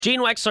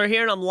Gene Wexler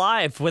here, and I'm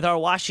live with our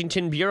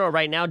Washington Bureau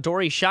right now.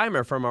 Dori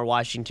Scheimer from our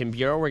Washington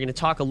Bureau. We're going to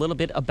talk a little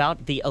bit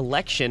about the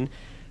election.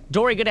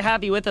 Dori, good to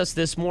have you with us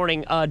this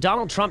morning.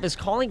 Donald Trump is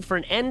calling for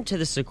an end to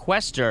the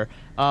sequester,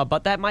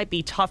 but that might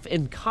be tough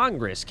in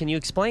Congress. Can you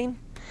explain?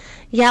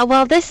 Yeah,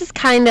 well, this is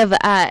kind of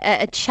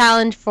a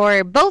challenge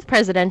for both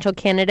presidential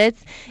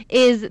candidates,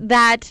 is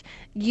that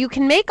you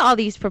can make all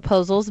these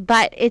proposals,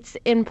 but it's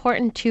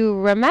important to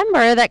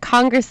remember that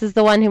Congress is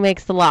the one who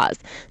makes the laws.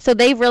 So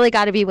they've really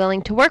got to be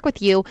willing to work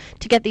with you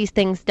to get these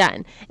things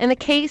done. In the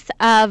case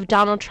of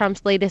Donald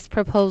Trump's latest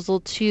proposal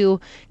to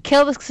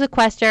kill the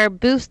sequester,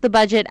 boost the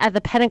budget at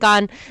the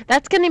Pentagon,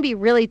 that's going to be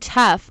really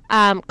tough.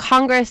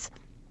 Congress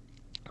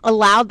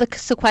allowed the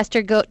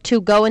sequester to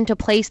go into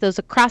place, those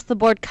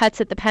across-the-board cuts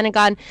at the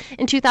Pentagon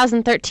in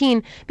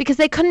 2013, because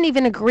they couldn't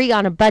even agree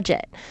on a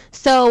budget.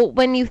 So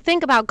when you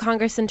think about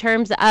Congress in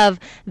terms of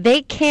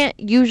they can't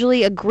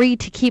usually agree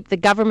to keep the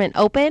government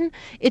open,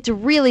 it's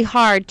really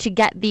hard to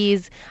get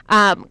these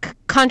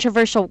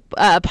controversial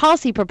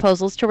policy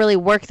proposals to really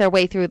work their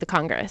way through the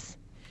Congress.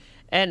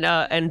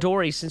 And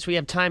Dori, since we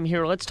have time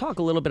here, let's talk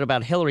a little bit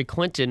about Hillary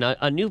Clinton.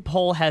 A new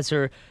poll has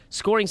her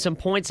scoring some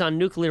points on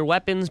nuclear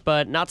weapons,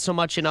 but not so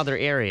much in other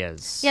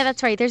areas. Yeah,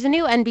 that's right. There's a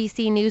new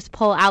NBC News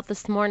poll out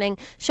this morning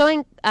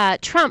showing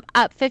Trump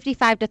up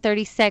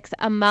 55-36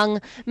 among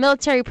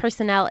military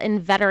personnel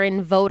and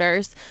veteran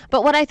voters.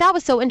 But what I thought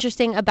was so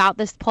interesting about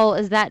this poll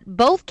is that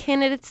both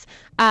candidates,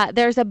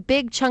 there's a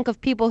big chunk of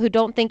people who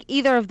don't think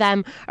either of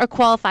them are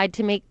qualified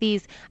to make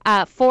these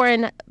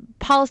foreign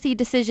policy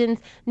decisions,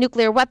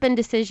 nuclear weapon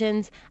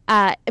decisions,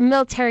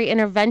 military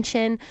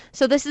intervention.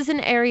 So this is an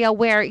area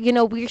where,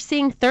 we're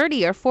seeing 30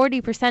 or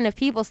 40% of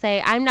people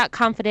say, I'm not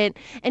confident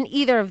in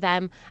either of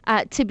them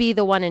to be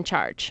the one in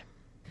charge.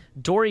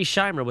 Dori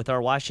Scheimer with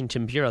our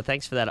Washington Bureau.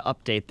 Thanks for that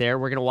update there.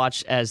 We're going to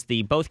watch as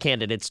both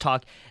candidates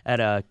talk at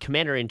a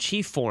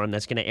Commander-in-Chief forum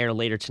that's going to air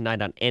later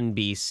tonight on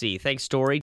NBC. Thanks, Dori.